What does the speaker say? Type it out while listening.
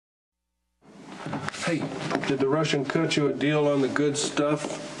Hey, did the Russian cut you a deal on the good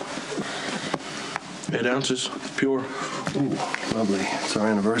stuff? 8 ounces, pure. Ooh, lovely. It's our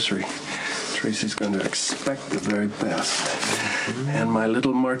anniversary. Tracy's going to expect the very best. And my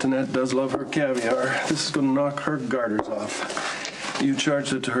little Martinette does love her caviar. This is going to knock her garters off. You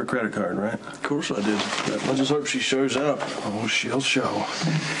charged it to her credit card, right? Of course I did. I just hope she shows up. Oh, she'll show.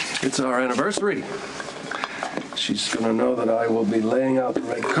 It's our anniversary. She's going to know that I will be laying out the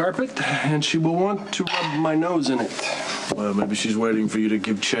red carpet, and she will want to rub my nose in it. Well, maybe she's waiting for you to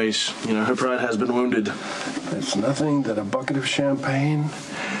give chase. You know, her pride has been wounded. It's nothing that a bucket of champagne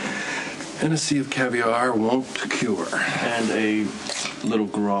and a sea of caviar won't cure. And a little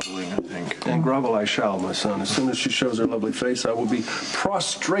groveling, I think. And grovel I shall, my son. As soon as she shows her lovely face, I will be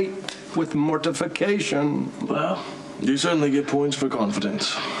prostrate with mortification. Well, you certainly get points for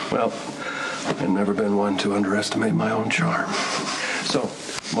confidence. Well, I've never been one to underestimate my own charm. So,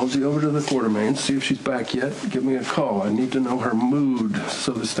 mosey over to the Quartermain, see if she's back yet. Give me a call. I need to know her mood,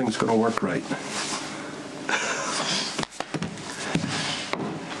 so this thing's going to work right.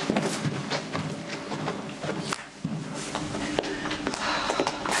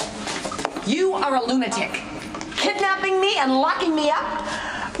 You are a lunatic. Kidnapping me and locking me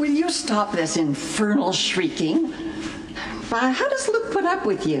up? Will you stop this infernal shrieking? How does Luke put up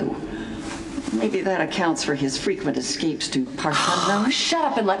with you? Maybe that accounts for his frequent escapes to Park Unknown. Oh, shut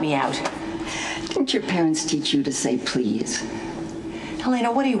up and let me out. Didn't your parents teach you to say please?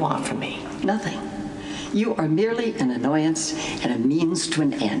 Helena, what do you want from me? Nothing. You are merely an annoyance and a means to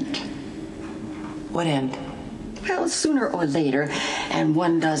an end. What end? Well, sooner or later, and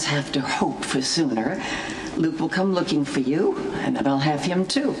one does have to hope for sooner, Luke will come looking for you, and then I'll have him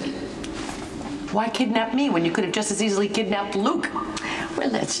too. Why kidnap me when you could have just as easily kidnapped Luke? Well,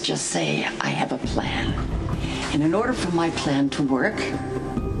 let's just say I have a plan. And in order for my plan to work,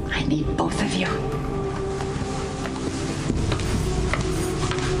 I need both of you.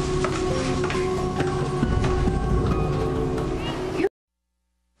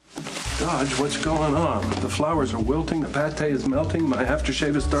 Dodge, what's going on? The flowers are wilting, the pate is melting, my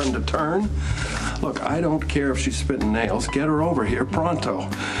aftershave is starting to turn. Look, I don't care if she's spitting nails. Get her over here pronto.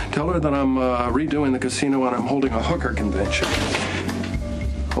 Tell her that I'm redoing the casino and I'm holding a hooker convention.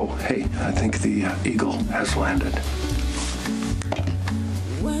 Oh, hey, I think the Eagle has landed.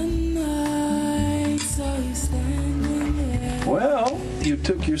 Well, you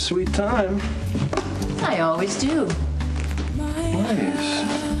took your sweet time. I always do.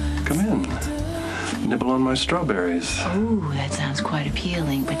 Nice. Come in. Nibble on my strawberries. Ooh, that sounds quite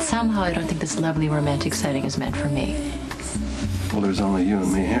appealing, but somehow I don't think this lovely romantic setting is meant for me. Well, there's only you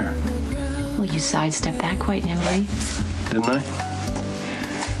and me here. Well, you sidestepped that quite nimbly. Didn't I?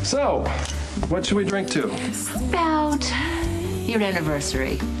 So, what should we drink to? About your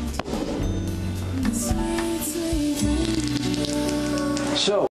anniversary.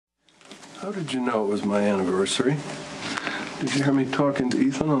 So, how did you know it was my anniversary? Did you hear me talking to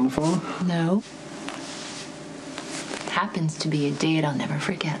Ethan on the phone? No. Happens to be a date I'll never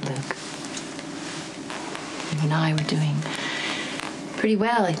forget, Luke. You and I were doing pretty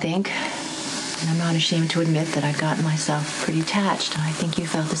well, I think. And I'm not ashamed to admit that I've gotten myself pretty attached, and I think you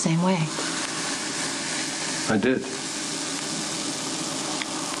felt the same way. I did.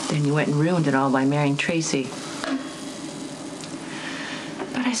 Then you went and ruined it all by marrying Tracy.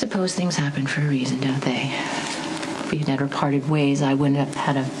 But I suppose things happen for a reason, don't they? If we'd never parted ways, I wouldn't have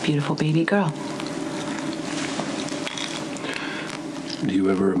had a beautiful baby girl. Do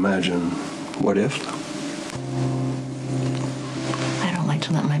you ever imagine what if? I don't like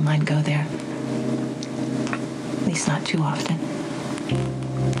to let my mind go there. At least not too often.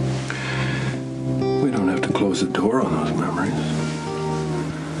 We don't have to close the door on those memories.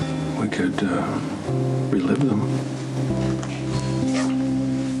 We could relive them.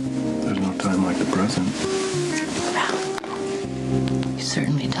 There's no time like the present. Well, you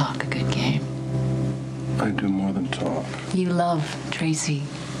certainly talk a good game. I do more than talk. You love Tracy.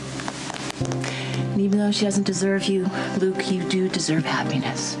 And even though she doesn't deserve you, Luke, you do deserve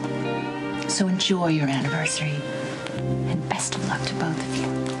happiness. So enjoy your anniversary. And best of luck to both of you.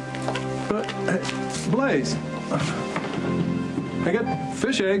 But, hey, Blaze, I got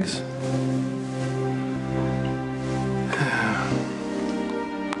fish eggs.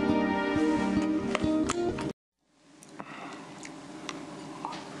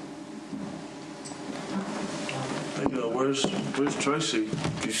 Where's Tracy?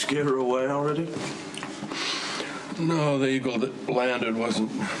 Did you scare her away already? No, the eagle that landed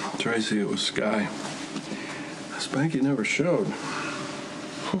wasn't Tracy, it was Sky. Spanky never showed.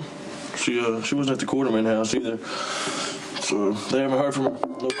 She wasn't at the Quartermain house either. So they haven't heard from her.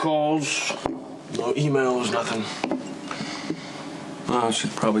 No calls, No emails, nothing. Oh,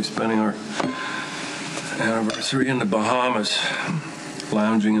 she's probably spending our anniversary in the Bahamas,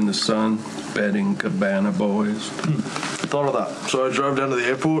 lounging in the sun, bedding cabana boys. I thought of that. So I drove down to the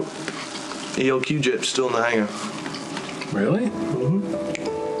airport. ELQ jet's still in the hangar. Really?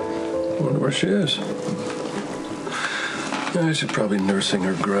 Wonder where she is. Yeah, she's probably nursing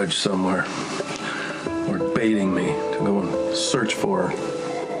her grudge somewhere. Or baiting me to go and search for her.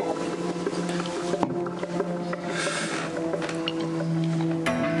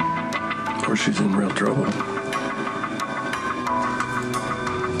 Or she's in real trouble.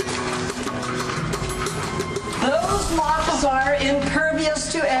 Those locks are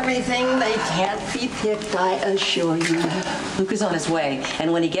impervious to everything. They can't be picked, I assure you. Luke is on his way,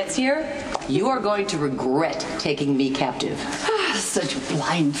 and when he gets here, you are going to regret taking me captive. Such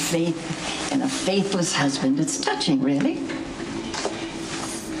blind faith in a faithless husband. It's touching, really.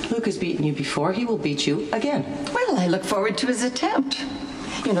 Luke has beaten you before. He will beat you again. Well, I look forward to his attempt.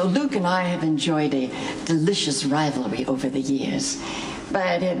 You know, Luke and I have enjoyed a delicious rivalry over the years,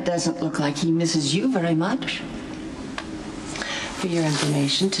 but it doesn't look like he misses you very much. For your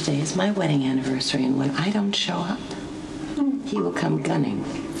information, today is my wedding anniversary, and when I don't show up, he will come gunning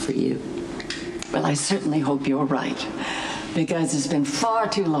for you. Well, I certainly hope you're right, because it's been far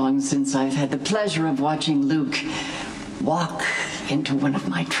too long since I've had the pleasure of watching Luke walk into one of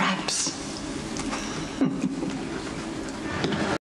my traps.